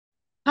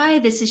Hi,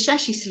 this is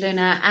Shashi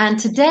Saluna, and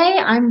today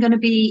I'm going to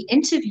be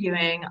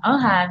interviewing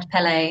Ohad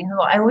Pele,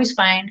 who I always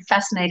find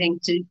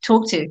fascinating to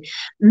talk to.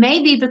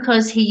 Maybe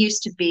because he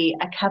used to be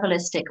a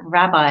Kabbalistic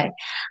rabbi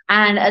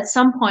and at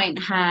some point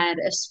had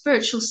a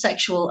spiritual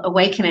sexual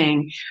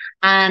awakening,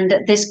 and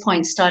at this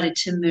point started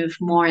to move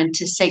more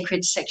into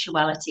sacred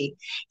sexuality.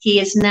 He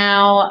is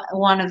now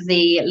one of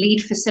the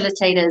lead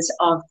facilitators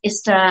of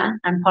ISTA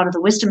and part of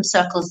the wisdom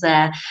circles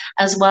there,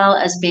 as well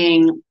as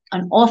being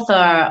an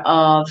author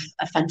of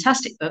a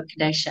fantastic book,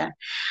 Kadesha.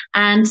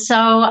 And so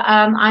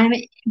I'm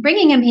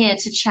bringing him here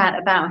to chat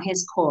about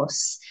his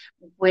course,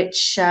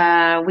 which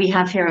we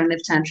have here on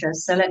Live Tantra.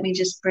 So let me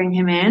just bring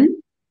him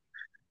in.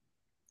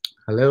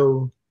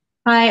 Hello.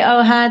 Hi,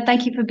 Ohad.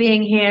 Thank you for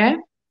being here.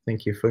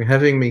 Thank you for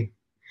having me.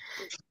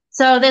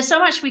 So there's so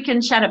much we can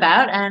chat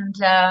about, and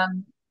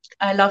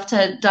I love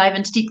to dive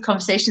into deep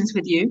conversations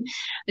with you.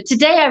 But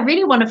today I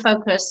really want to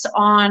focus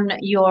on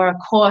your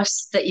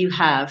course that you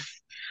have.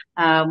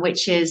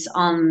 Which is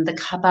on the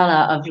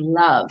Kabbalah of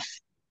Love.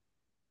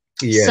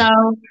 Yeah.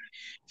 So,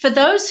 for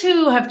those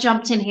who have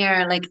jumped in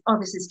here, like, oh,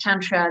 this is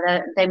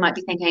Tantra, they might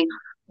be thinking,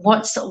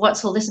 what's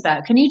all this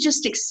about? Can you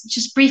just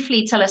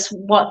briefly tell us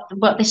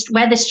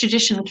where this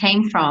tradition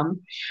came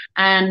from,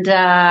 and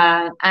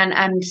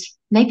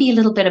maybe a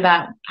little bit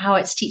about how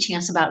it's teaching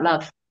us about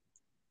love?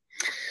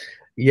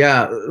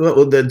 Yeah,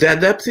 well, the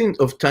depth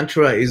of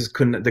Tantra is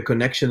the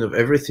connection of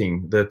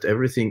everything, that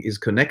everything is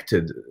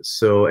connected.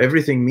 So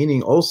everything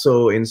meaning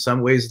also in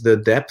some ways the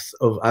depth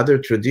of other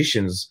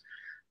traditions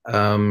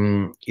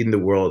in the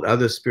world,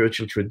 other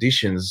spiritual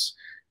traditions,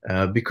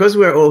 because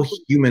we're all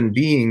human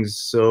beings.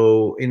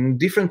 So in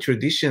different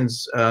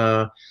traditions,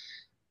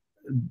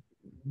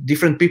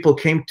 different people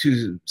came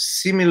to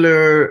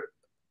similar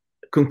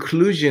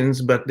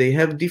conclusions, but they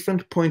have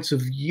different points of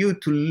view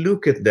to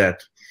look at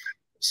that.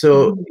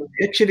 So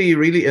it actually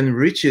really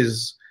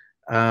enriches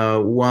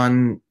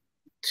one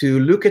to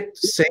look at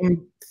the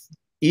same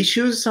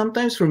issues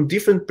sometimes from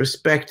different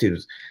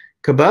perspectives.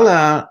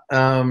 Kabbalah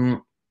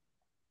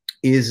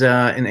is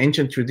an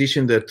ancient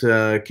tradition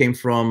that came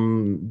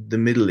from the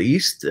Middle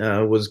East,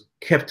 was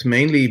kept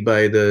mainly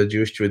by the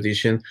Jewish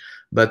tradition,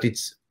 but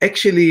it's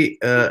actually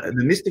the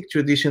mystic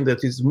tradition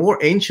that is more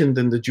ancient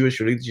than the Jewish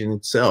religion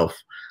itself.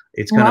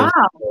 It's kind of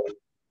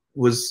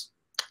was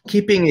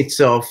keeping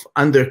itself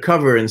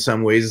undercover in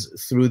some ways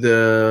through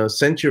the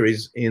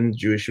centuries in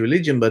Jewish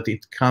religion, but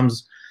it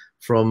comes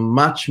from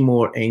much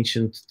more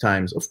ancient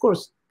times, of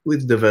course,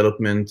 with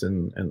development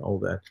and all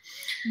that.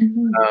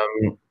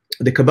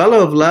 The Kabbalah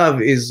of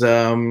Love is,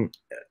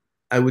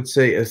 I would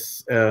say,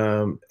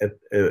 a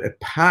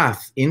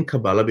path in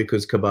Kabbalah,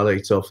 because Kabbalah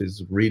itself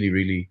is really,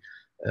 really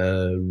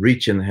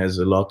rich and has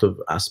a lot of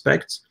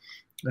aspects.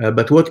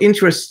 But what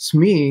interests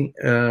me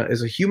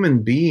as a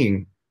human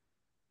being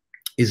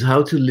is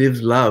how to live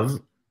love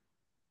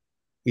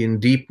in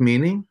deep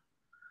meaning,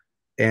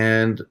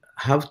 and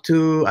how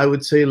to, I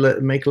would say,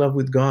 make love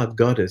with God,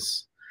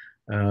 Goddess,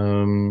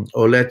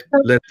 or let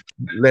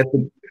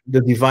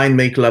the divine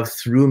make love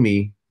through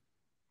me.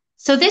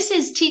 So this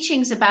is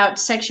teachings about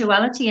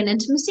sexuality and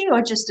intimacy,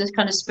 or just a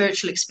kind of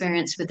spiritual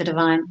experience with the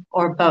divine,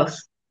 or both?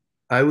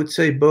 I would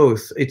say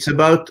both. It's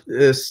about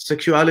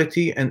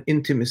sexuality and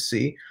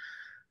intimacy,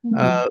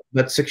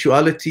 but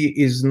sexuality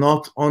is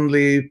not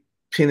only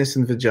penis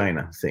and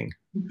vagina thing.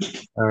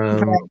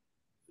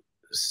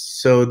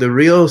 So the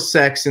real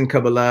sex in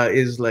Kabbalah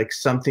is like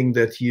something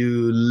that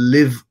you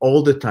live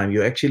all the time.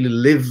 You actually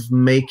live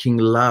making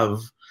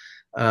love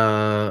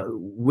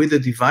with the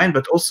divine,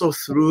 but also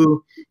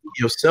through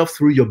yourself,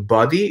 through your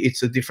body.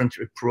 It's a different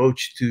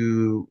approach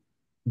to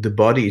the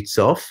body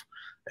itself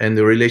and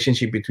the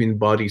relationship between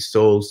body,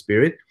 soul,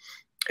 spirit,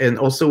 and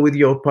also with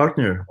your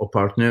partner or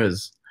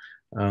partners.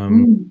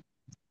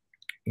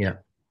 Yeah.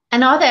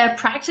 And are there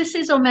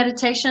practices or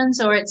meditations,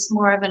 or it's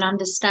more of an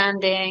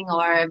understanding,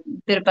 or a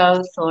bit of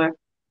both? Or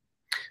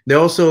there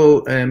are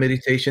also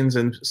meditations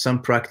and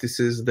some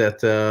practices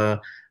that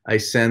I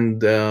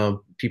send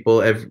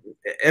people.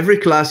 Every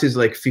class is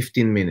like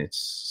 15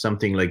 minutes,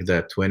 something like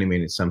that, 20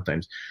 minutes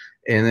sometimes.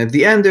 And at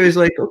the end, there is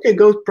like, okay,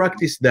 go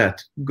practice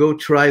that, go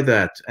try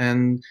that.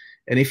 And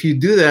if you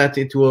do that,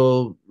 it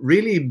will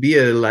really be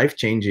a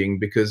life-changing,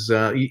 because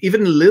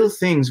even little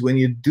things, when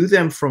you do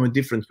them from a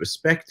different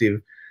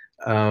perspective,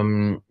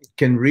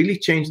 can really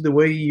change the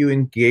way you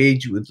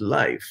engage with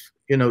life.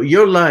 You know,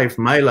 your life,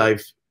 my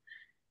life,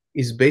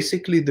 is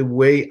basically the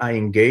way I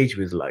engage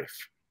with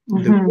life.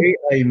 The way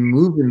I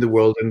move in the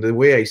world and the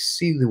way I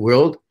see the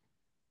world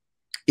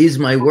is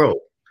my world.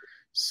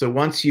 So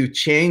once you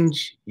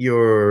change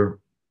your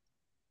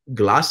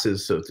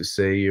glasses, so to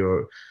say,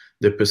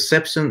 the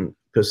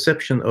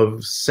perception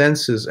of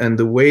senses and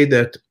the way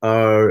that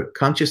our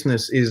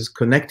consciousness is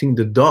connecting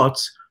the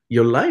dots,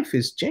 your life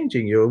is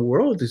changing, your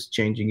world is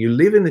changing. You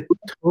live in a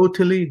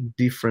totally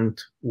different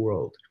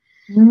world.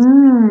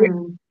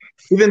 Even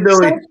though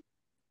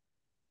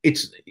it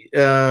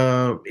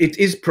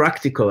is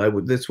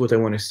practical, that's what I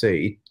want to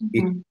say.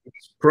 It's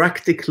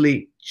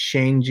practically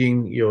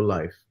changing your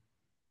life.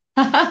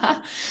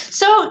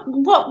 So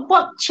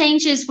what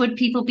changes would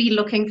people be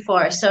looking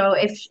for? So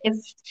if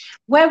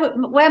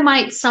where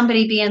might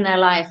somebody be in their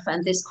life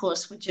and this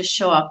course would just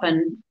show up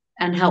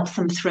and help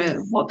them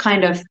through? What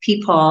kind of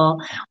people,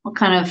 what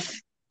kind of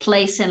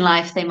place in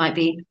life they might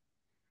be?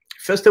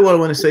 First of all, I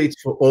want to say it's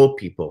for all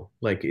people.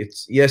 Like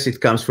it's, yes,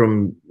 it comes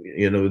from,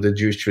 you know, the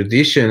Jewish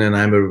tradition, and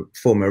I'm a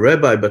former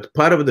rabbi, but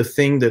part of the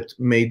thing that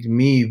made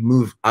me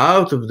move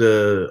out of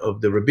the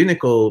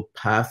rabbinical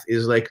path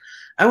is like,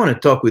 I want to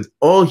talk with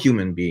all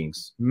human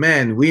beings,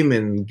 men,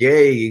 women,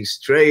 gay,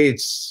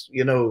 straights,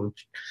 you know,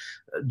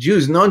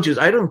 Jews, non-Jews,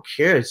 I don't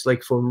care. It's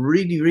like for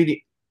really,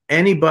 really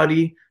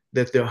anybody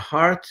that their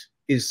heart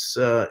is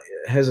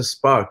has a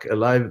spark, a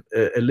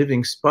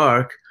living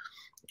spark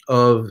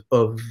of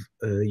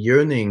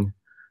yearning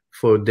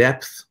for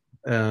depth,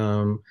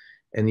 and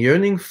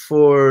yearning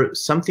for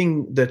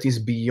something that is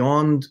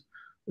beyond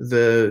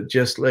the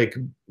just like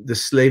the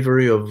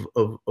slavery of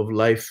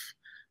life,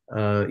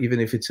 even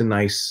if it's a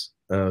nice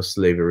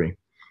slavery.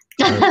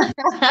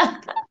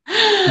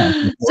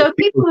 So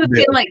people who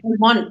feel like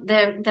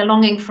they're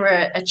longing for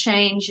a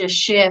change, a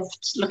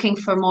shift, looking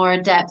for more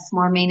depth,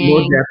 more meaning.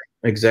 More depth,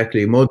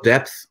 exactly, more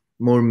depth,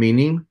 more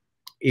meaning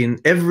in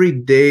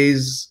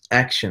everyday's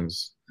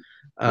actions,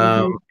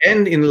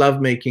 and in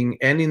lovemaking,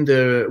 and in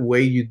the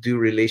way you do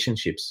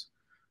relationships,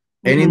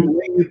 and in the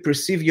way you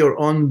perceive your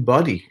own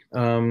body.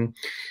 There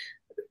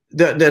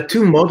are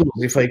two models,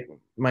 if I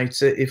might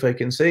say, if I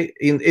can say,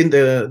 in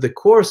the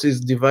course is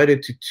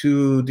divided to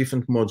two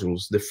different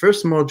modules. The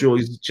first module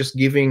is just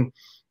giving,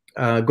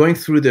 going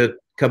through the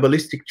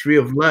Kabbalistic tree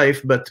of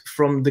life, but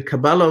from the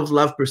Kabbalah of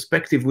Love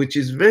perspective, which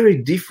is very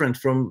different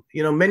from,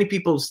 you know, many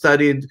people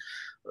studied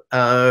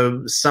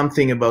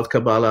something about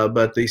Kabbalah,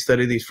 but they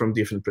studied it from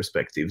different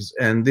perspectives.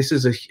 And this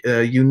is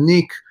a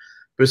unique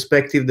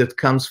perspective that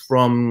comes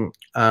from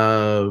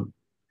a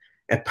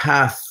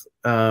path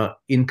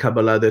in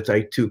Kabbalah that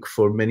I took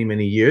for many,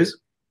 many years,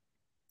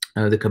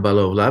 the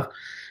Kabbalah of Love.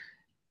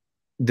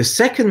 The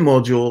second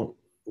module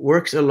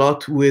works a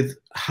lot with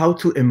how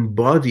to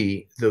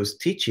embody those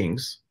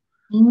teachings,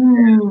 how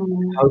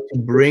to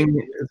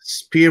bring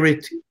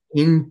spirit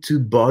into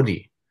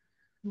body.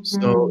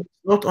 So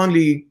not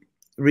only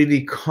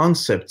really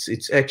concepts,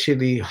 it's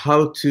actually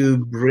how to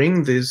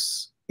bring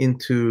this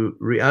into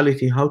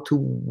reality, how to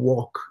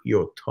walk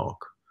your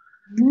talk.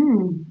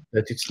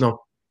 That it's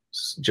not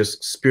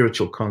just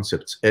spiritual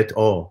concepts at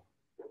all.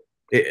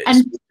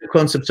 And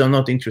concepts are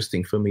not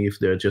interesting for me if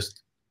they're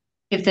just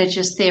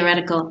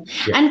theoretical.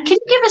 Yeah. And can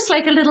you give us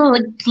like a little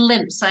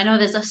glimpse? I know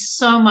there's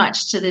so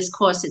much to this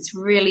course. It's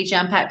really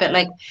jam-packed, but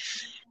like,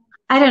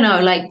 I don't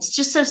know, like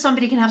just so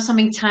somebody can have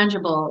something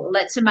tangible.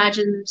 Let's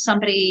imagine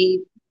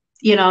somebody,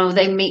 you know,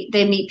 they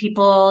meet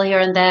people here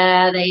and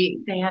there. They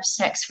have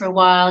sex for a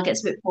while, it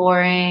gets a bit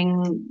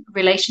boring.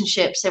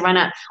 Relationships, they run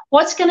out.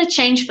 What's going to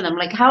change for them?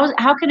 Like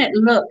how can it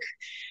look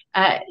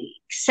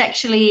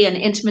sexually and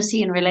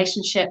intimacy and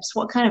relationships?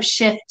 What kind of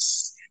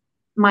shifts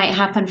might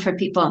happen for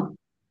people?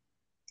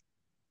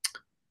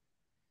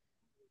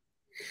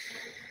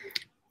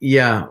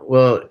 Yeah,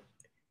 well,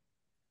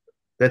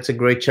 that's a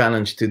great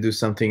challenge to do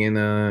something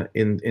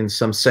in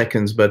some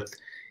seconds, but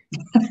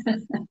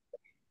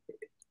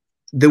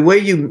the way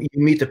you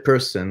meet a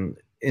person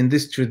in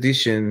this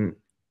tradition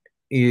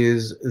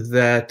is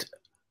that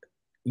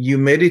you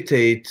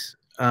meditate.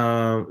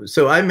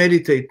 So I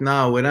meditate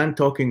now. When I'm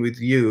talking with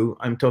you,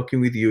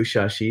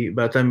 Shashi,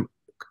 but I'm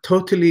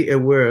totally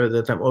aware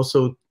that I'm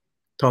also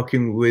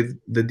talking with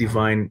the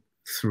divine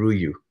through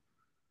you.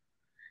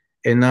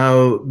 And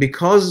now,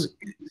 because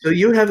so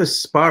you have a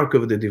spark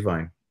of the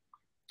divine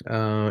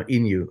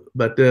in you,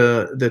 but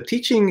the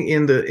teaching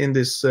in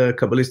this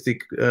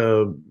Kabbalistic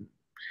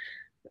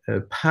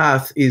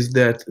path is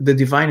that the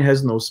divine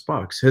has no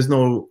sparks, has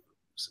no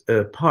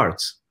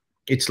parts.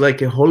 It's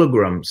like a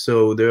hologram.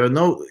 So there are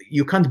no,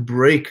 you can't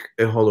break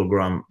a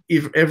hologram.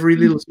 If every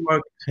little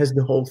spark has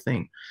the whole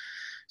thing.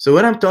 So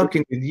when I'm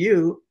talking with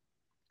you,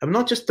 I'm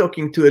not just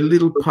talking to a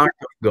little part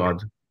of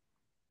God.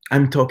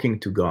 I'm talking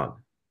to God.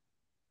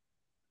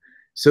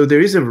 So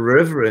there is a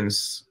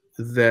reverence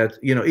that,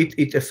 you know,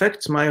 it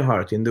affects my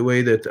heart in the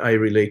way that I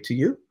relate to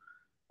you.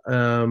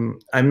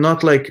 I'm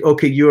not like,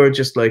 okay, you are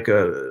just like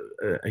a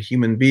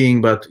human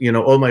being, but, you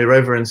know, all my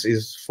reverence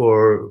is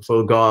for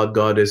God,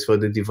 God is for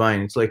the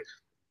divine. It's like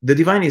the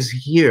divine is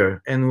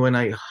here. And when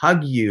I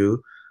hug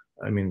you,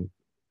 I mean,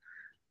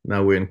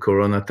 now we're in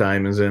Corona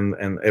times and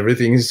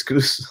everything is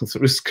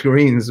through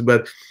screens,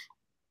 but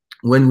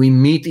when we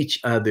meet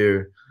each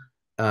other,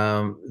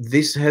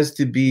 this has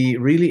to be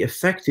really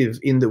effective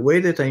in the way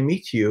that I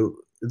meet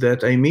you,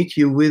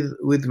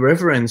 with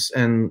reverence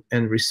and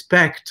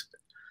respect,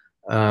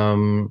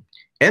 and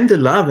the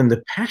love and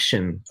the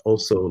passion.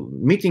 Also,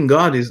 meeting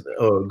God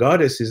or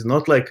goddess is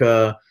not like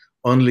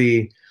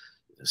only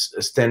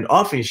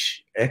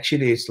standoffish.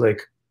 Actually, it's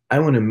like I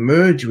want to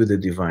merge with the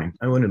divine.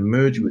 I want to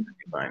merge with the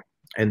divine,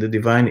 and the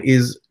divine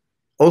is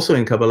also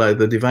in Kabbalah.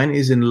 The divine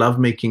is in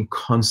lovemaking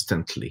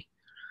constantly.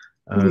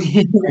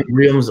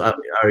 Realms are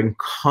in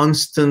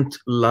constant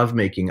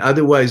lovemaking.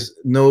 Otherwise,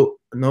 no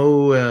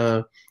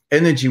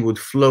energy would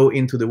flow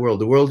into the world.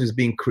 The world is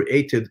being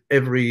created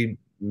every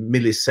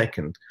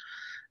millisecond.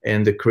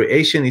 And the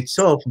creation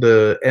itself,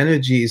 the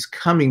energy is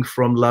coming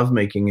from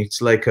lovemaking.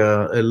 It's like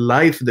a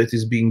life that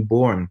is being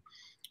born.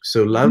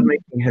 So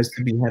lovemaking has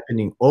to be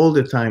happening all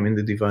the time in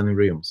the divine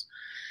realms.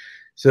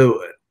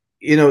 So,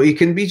 it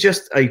can be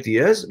just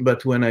ideas,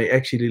 but when I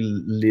actually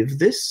live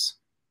this,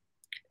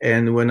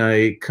 and when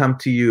I come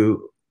to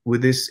you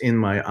with this in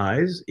my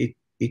eyes, it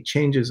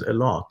changes a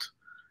lot.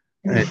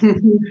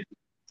 And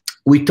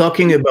we're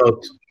talking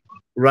about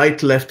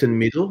right, left, and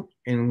middle.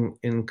 In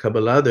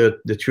Kabbalah,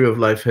 the tree of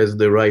life has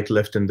the right,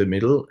 left, and the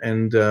middle.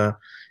 And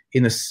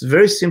in a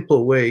very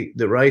simple way,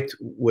 the right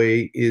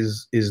way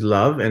is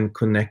love and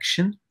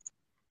connection.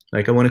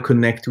 Like, I want to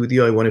connect with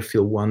you. I want to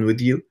feel one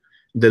with you.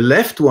 The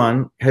left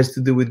one has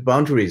to do with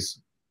boundaries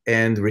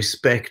and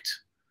respect.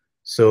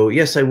 So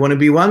yes, I want to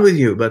be one with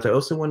you, but I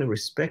also want to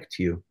respect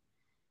you.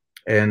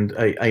 And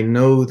I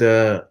know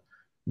the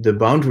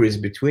boundaries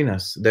between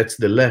us. That's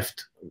the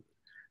left.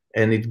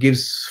 And it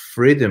gives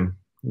freedom.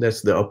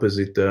 That's the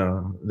opposite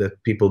that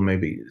people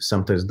maybe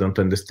sometimes don't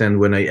understand.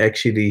 When I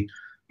actually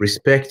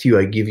respect you,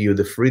 I give you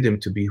the freedom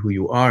to be who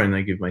you are, and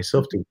I give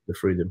myself the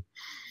freedom.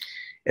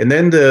 And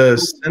then the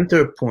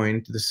center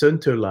point, the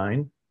center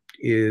line,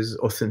 is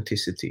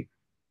authenticity.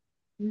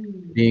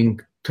 Being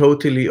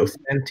totally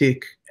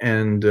authentic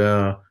and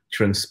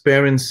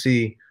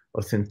transparency,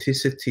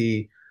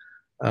 authenticity,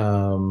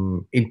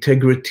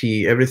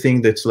 integrity,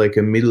 everything that's like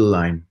a middle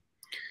line.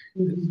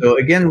 So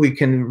again, we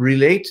can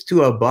relate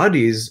to our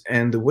bodies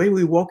and the way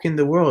we walk in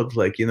the world,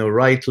 like,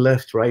 right,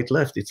 left, right,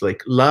 left. It's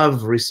like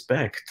love,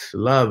 respect,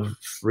 love,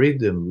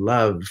 freedom,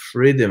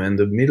 and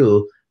the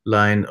middle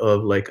line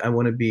of like, I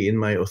want to be in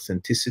my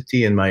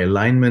authenticity and my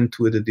alignment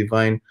with the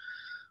divine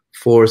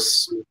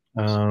force.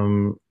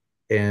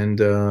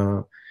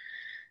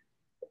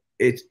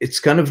 It's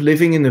kind of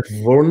living in a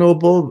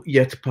vulnerable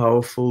yet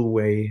powerful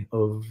way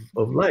of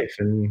life.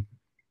 And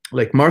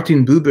like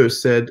Martin Buber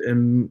said,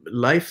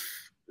 life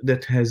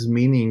that has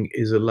meaning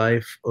is a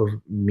life of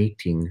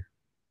meeting,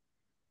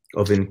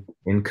 of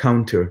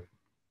encounter.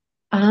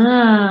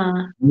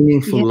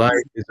 Meaningful yes.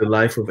 life is a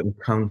life of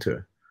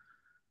encounter.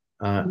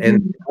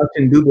 And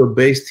Martin Buber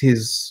based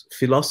his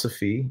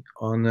philosophy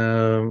on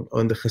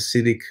the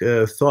Hasidic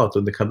thought,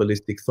 on the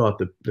Kabbalistic thought,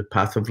 the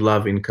path of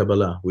love in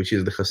Kabbalah, which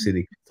is the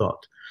Hasidic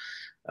thought.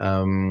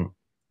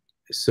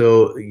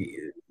 So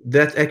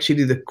that's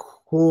actually the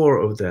core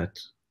of that.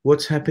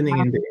 What's happening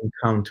in the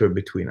encounter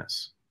between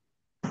us?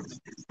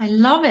 I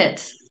love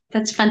it.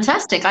 That's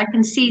fantastic. I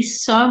can see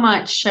so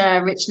much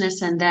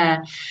richness in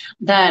there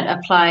that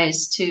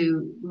applies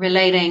to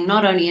relating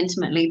not only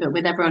intimately, but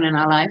with everyone in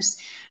our lives,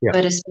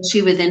 but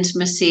especially with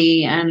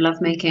intimacy and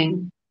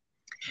lovemaking.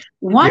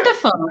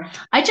 Wonderful. Yeah.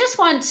 I just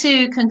want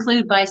to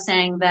conclude by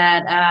saying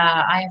that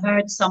I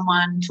heard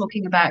someone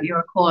talking about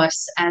your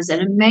course as an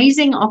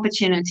amazing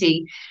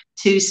opportunity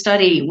to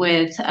study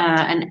with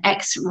an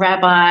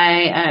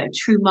ex-rabbi, a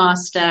true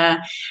master,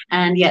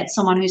 and yet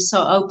someone who's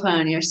so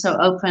open. You're so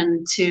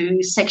open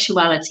to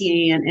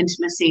sexuality and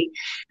intimacy.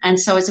 And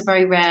so it's a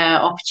very rare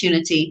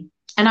opportunity.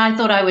 And I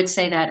thought I would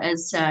say that,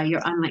 as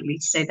you're unlikely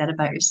to say that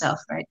about yourself,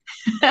 right?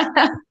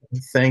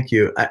 Thank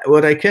you.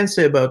 What I can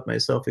say about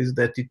myself is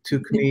that it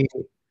took me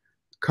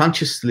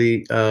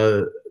consciously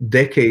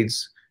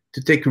decades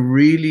to take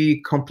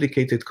really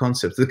complicated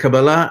concepts. The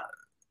Kabbalah,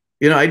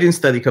 I didn't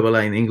study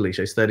Kabbalah in English.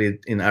 I studied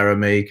in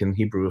Aramaic and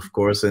Hebrew, of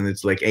course, and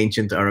it's like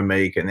ancient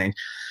Aramaic, and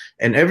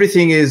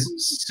everything is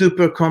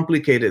super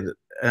complicated.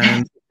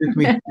 And it took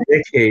me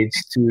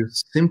decades to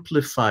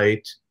simplify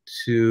it,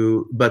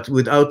 but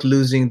without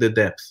losing the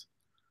depth.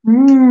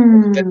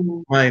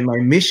 My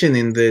mission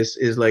in this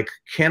is like,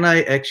 can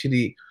I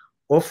actually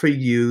offer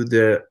you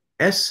the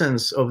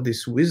essence of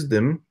this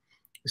wisdom?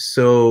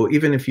 So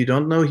even if you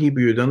don't know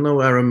Hebrew, you don't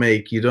know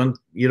Aramaic, you don't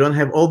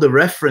have all the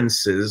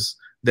references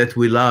that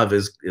we love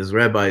as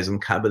rabbis and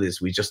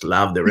Kabbalists. We just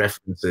love the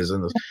references,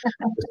 and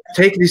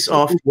take this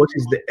off. What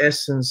is the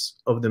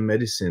essence of the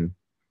medicine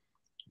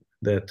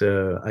that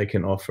I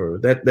can offer?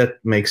 That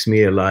makes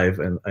me alive,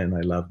 and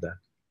I love that.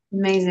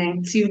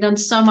 Amazing. So you've done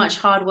so much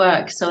hard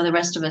work so the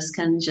rest of us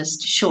can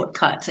just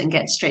shortcut and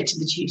get straight to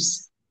the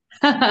juice.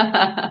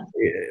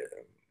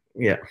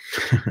 Yeah.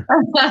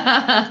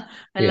 I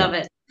love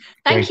it.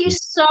 Thank you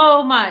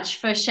so much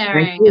for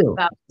sharing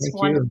about this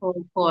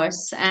wonderful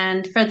course.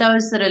 And for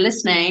those that are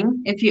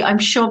listening, I'm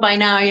sure by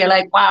now you're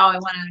like, wow, I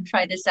want to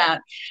try this out.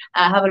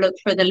 Have a look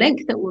for the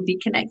link that will be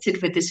connected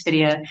with this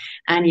video,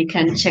 and you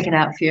can check it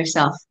out for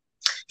yourself.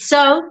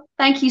 So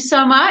thank you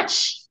so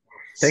much.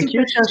 Thank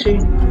you,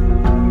 Shashi.